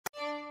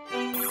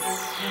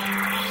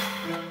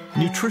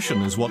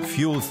Nutrition is what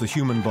fuels the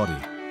human body.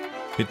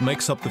 It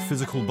makes up the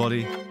physical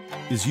body,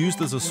 is used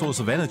as a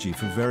source of energy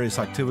for various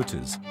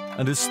activities,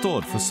 and is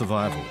stored for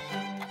survival.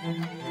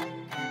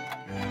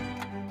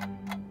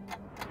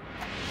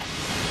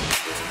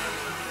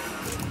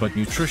 But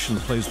nutrition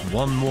plays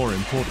one more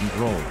important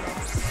role.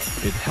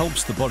 It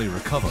helps the body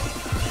recover.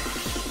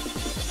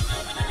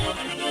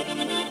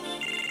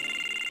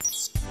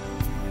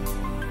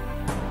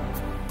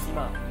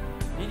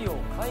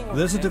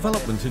 There's a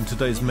development in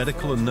today's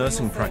medical and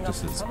nursing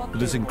practices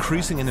that is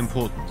increasing in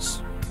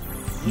importance.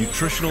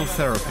 Nutritional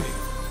therapy.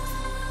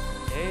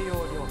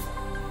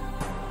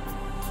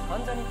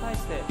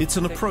 It's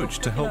an approach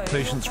to help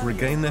patients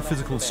regain their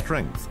physical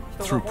strength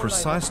through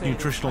precise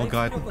nutritional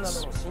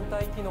guidance.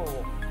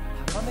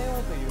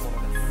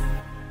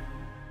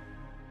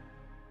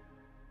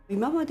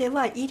 今まで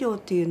は医療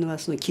というのは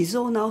その傷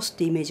を治すっ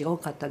ていうイメージが多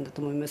かったんだ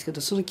と思いますけど、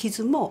その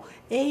傷も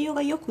栄養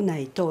が良くな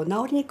いと治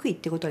りにくいっ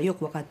てことはよく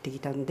分かってき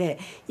たので、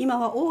今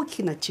は大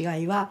きな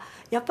違いは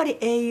やっぱり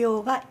栄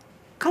養が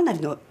かなり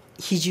の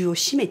比重を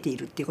占めてい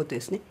るっていうこと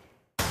ですね。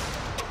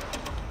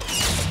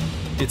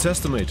 It's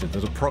estimated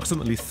that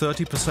approximately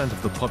 30%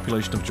 of the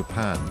population of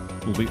Japan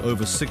will be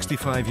over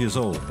 65 years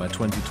old by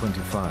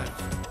 2025.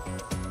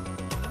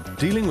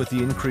 Dealing with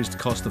the increased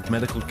cost of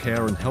medical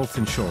care and health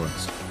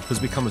insurance has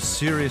become a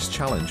serious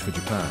challenge for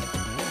Japan.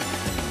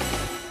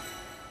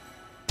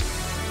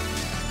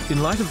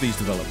 In light of these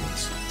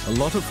developments, a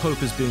lot of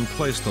hope is being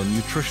placed on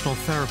nutritional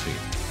therapy.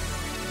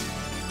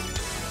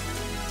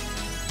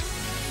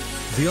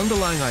 The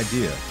underlying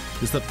idea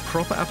is that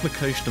proper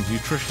application of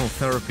nutritional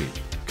therapy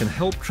can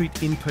help treat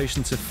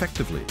inpatients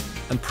effectively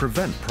and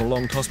prevent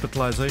prolonged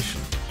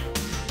hospitalization.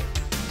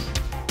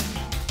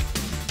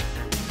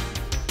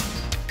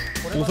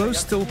 Although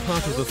still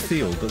part of the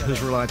field that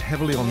has relied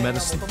heavily on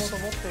medicines,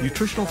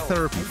 nutritional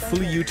therapy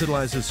fully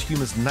utilizes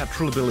humans'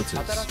 natural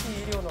abilities.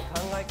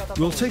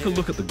 We'll take a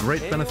look at the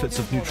great benefits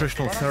of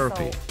nutritional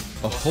therapy,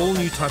 a whole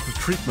new type of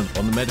treatment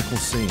on the medical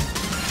scene.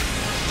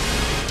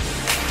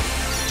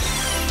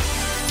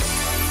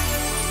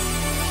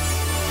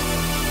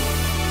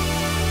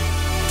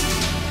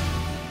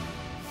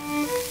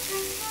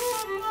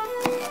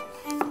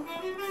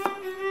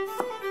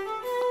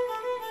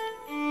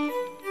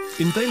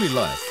 In daily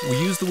life, we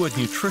use the word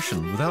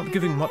nutrition without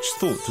giving much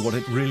thought to what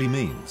it really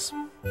means.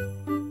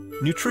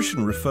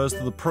 Nutrition refers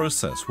to the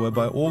process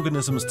whereby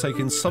organisms take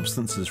in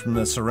substances from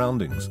their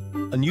surroundings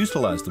and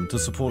utilize them to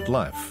support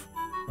life.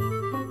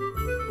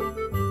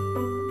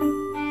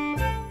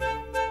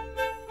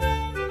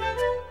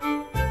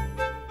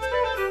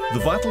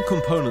 The vital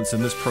components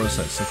in this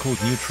process are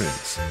called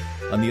nutrients,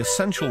 and the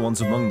essential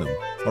ones among them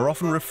are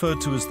often referred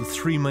to as the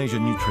three major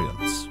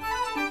nutrients.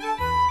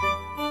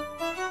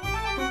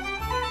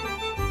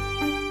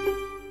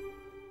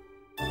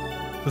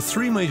 The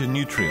three major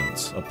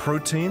nutrients are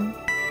protein,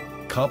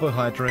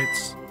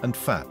 carbohydrates, and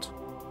fat.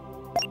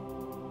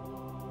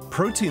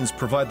 Proteins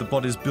provide the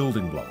body's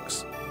building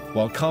blocks,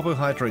 while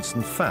carbohydrates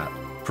and fat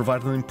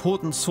provide an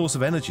important source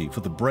of energy for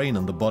the brain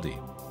and the body.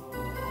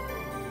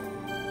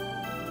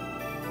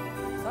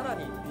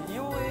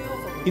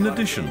 In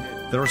addition,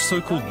 there are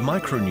so-called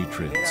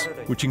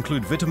micronutrients, which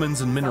include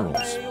vitamins and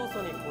minerals.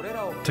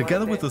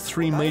 Together with the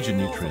three major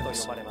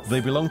nutrients,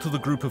 they belong to the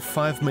group of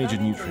 5 major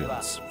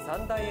nutrients.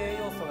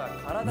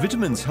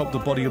 Vitamins help the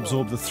body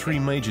absorb the 3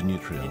 major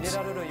nutrients,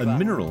 and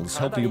minerals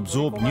help the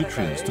absorbed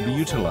nutrients to be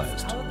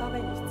utilized.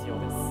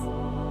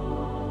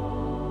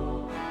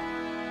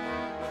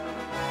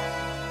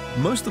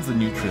 Most of the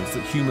nutrients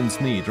that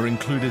humans need are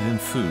included in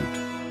food.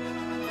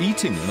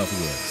 Eating, in other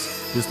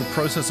words, is the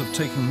process of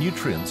taking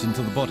nutrients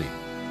into the body.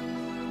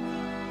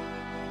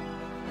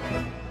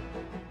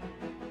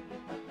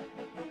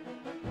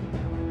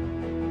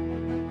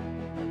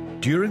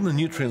 During the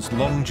nutrients'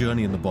 long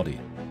journey in the body,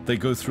 they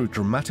go through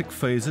dramatic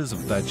phases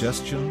of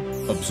digestion,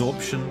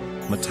 absorption,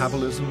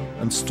 metabolism,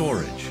 and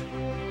storage.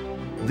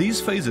 These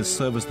phases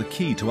serve as the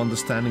key to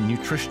understanding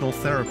nutritional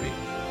therapy.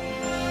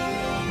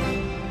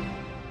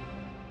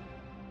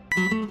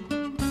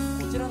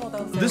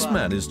 This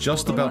man is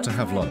just about to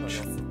have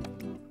lunch.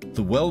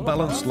 The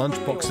well-balanced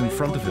lunchbox in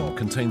front of him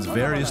contains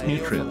various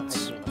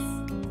nutrients.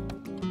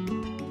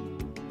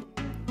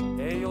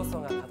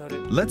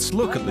 Let's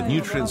look at the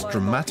nutrients'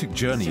 dramatic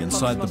journey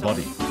inside the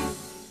body.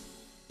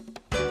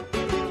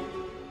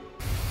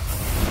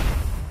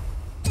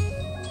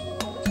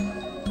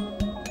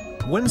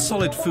 When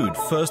solid food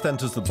first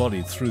enters the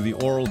body through the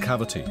oral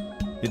cavity,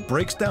 it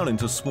breaks down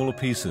into smaller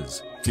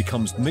pieces,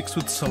 becomes mixed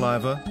with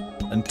saliva,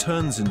 and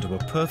turns into a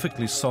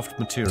perfectly soft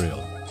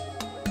material.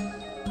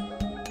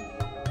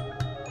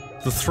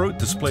 The throat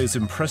displays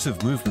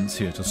impressive movements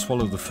here to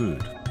swallow the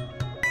food.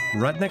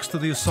 Right next to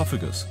the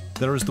esophagus,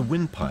 there is the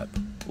windpipe,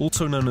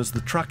 also known as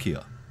the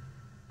trachea.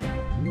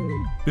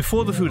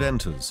 Before the food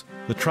enters,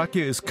 the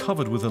trachea is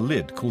covered with a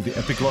lid called the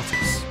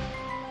epiglottis.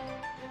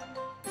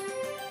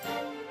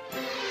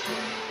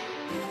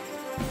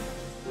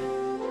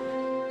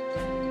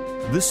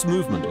 This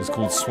movement is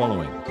called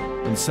swallowing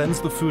and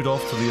sends the food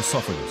off to the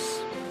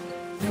esophagus.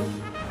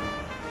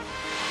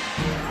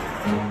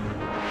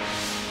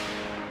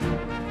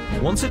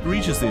 Once it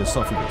reaches the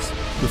esophagus,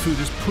 the food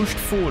is pushed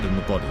forward in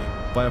the body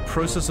by a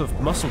process of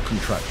muscle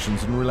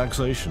contractions and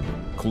relaxation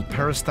called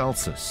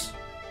peristalsis.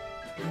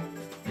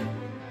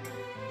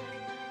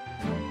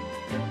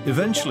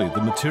 Eventually,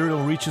 the material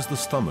reaches the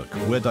stomach,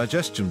 where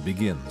digestion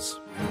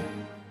begins.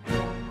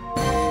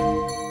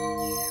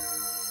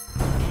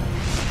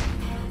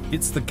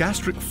 It's the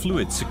gastric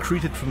fluid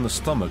secreted from the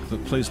stomach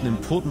that plays an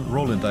important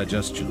role in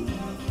digestion.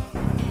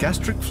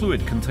 Gastric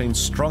fluid contains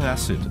strong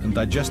acid and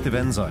digestive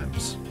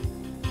enzymes.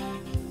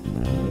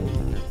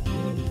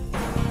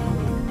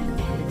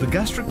 The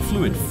gastric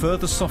fluid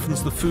further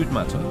softens the food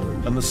matter,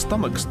 and the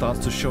stomach starts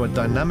to show a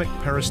dynamic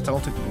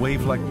peristaltic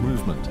wave-like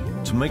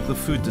movement to make the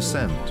food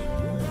descend.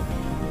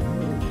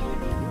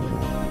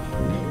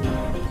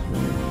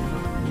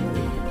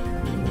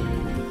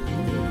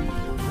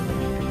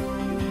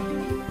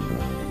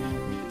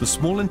 The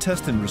small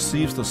intestine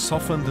receives the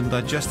softened and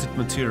digested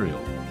material.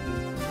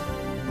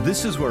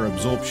 This is where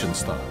absorption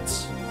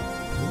starts.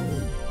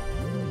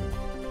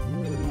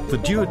 The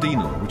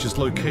duodenum, which is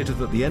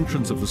located at the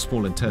entrance of the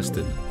small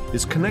intestine,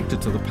 is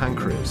connected to the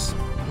pancreas.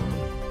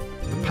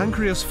 The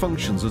pancreas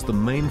functions as the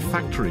main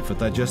factory for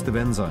digestive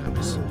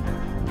enzymes.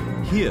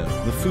 Here,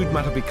 the food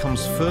matter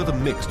becomes further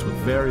mixed with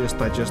various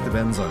digestive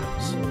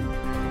enzymes.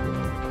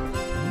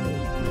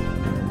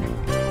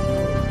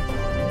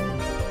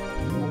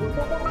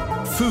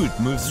 Food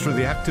moves through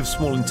the active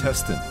small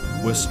intestine,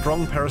 where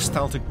strong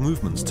peristaltic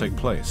movements take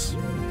place.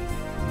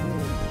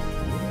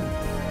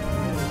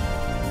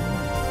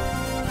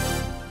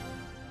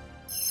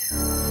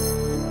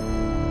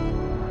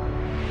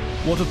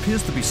 What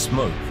appears to be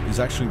smoke is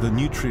actually the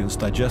nutrients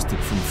digested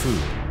from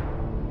food.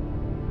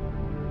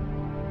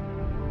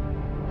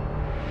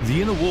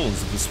 The inner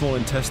walls of the small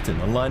intestine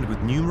are lined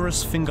with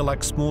numerous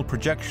finger-like small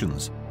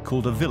projections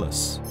called a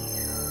villus.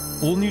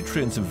 All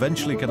nutrients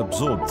eventually get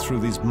absorbed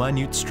through these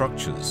minute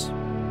structures.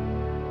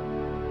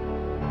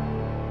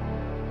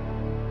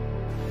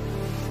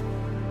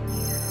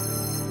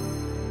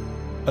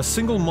 A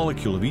single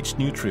molecule of each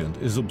nutrient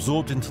is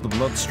absorbed into the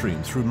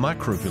bloodstream through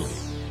microvilli,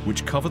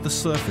 which cover the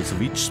surface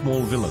of each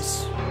small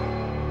villus.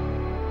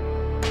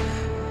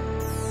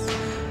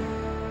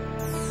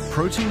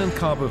 Protein and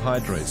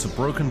carbohydrates are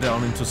broken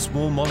down into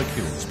small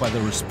molecules by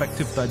their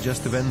respective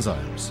digestive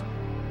enzymes.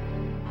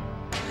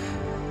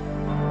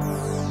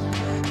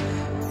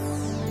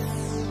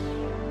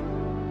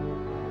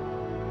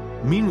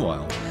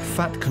 Meanwhile,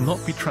 fat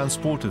cannot be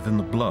transported in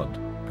the blood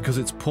because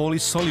it's poorly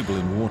soluble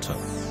in water.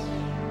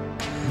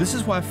 This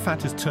is why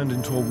fat is turned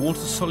into a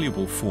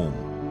water-soluble form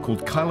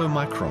called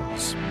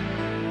chylomicrons.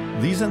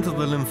 These enter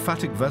the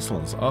lymphatic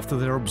vessels after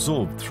they're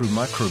absorbed through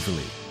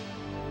microvilli.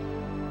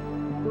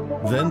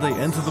 Then they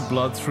enter the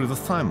blood through the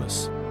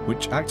thymus,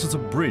 which acts as a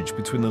bridge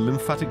between the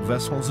lymphatic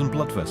vessels and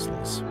blood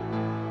vessels.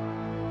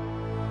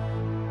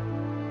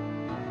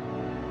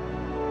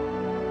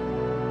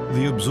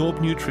 The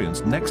absorbed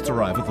nutrients next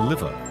arrive at the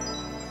liver.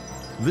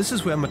 This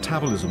is where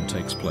metabolism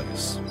takes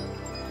place.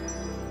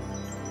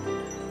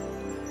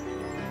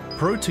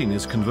 Protein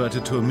is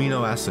converted to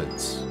amino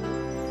acids.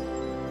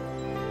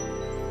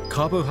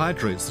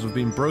 Carbohydrates that have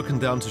been broken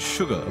down to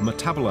sugar are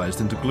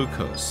metabolized into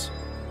glucose.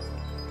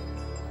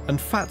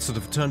 And fats that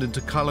have turned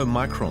into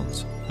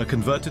chylomicrons are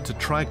converted to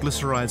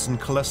triglycerides and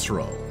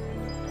cholesterol.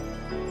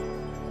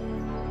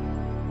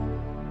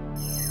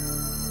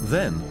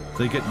 Then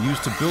they get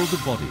used to build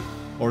the body,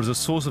 or as a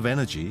source of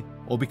energy,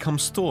 or become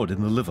stored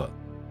in the liver.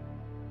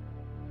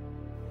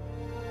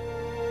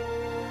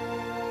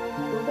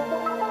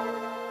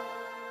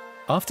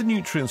 After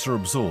nutrients are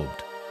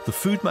absorbed, the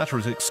food matter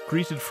is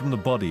excreted from the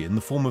body in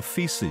the form of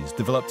feces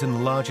developed in the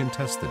large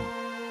intestine.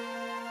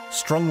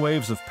 Strong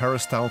waves of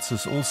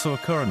peristalsis also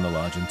occur in the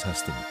large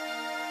intestine.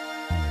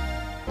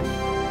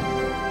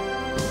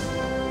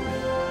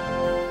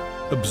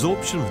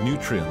 Absorption of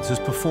nutrients is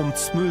performed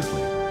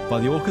smoothly by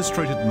the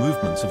orchestrated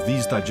movements of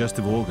these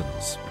digestive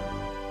organs.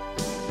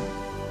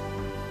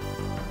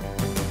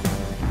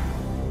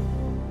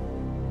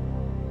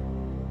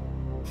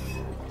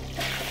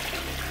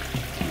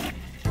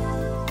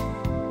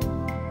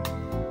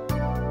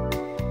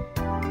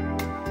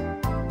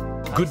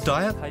 Good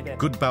diet,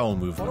 good bowel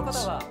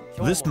movements.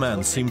 This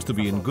man seems to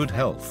be in good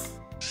health.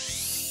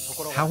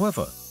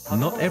 However,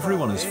 not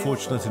everyone is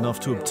fortunate enough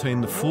to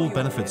obtain the full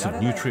benefits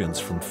of nutrients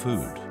from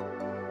food.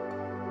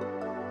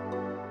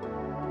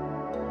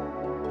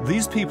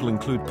 These people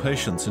include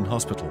patients in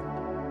hospital.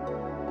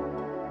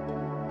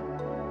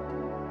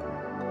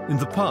 In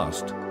the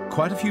past,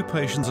 quite a few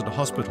patients at a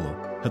hospital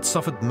had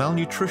suffered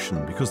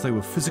malnutrition because they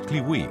were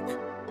physically weak,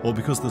 or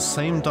because the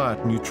same diet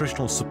and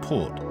nutritional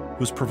support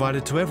was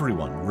provided to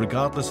everyone,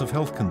 regardless of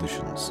health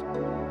conditions.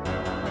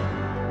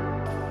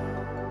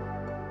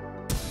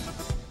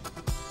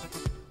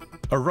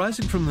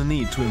 Arising from the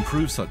need to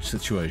improve such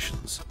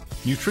situations,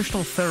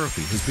 nutritional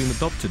therapy has been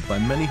adopted by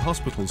many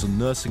hospitals and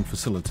nursing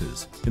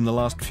facilities in the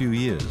last few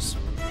years.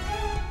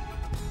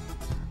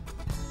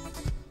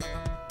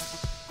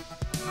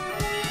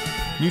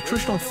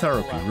 Nutritional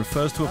therapy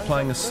refers to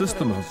applying a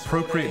system of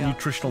appropriate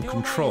nutritional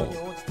control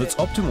that's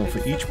optimal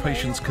for each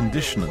patient's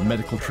condition and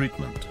medical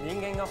treatment.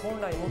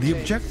 The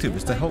objective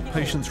is to help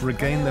patients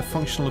regain their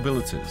functional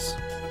abilities.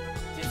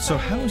 So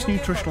how is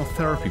nutritional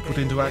therapy put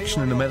into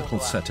action in a medical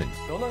setting?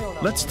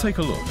 Let's take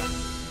a look.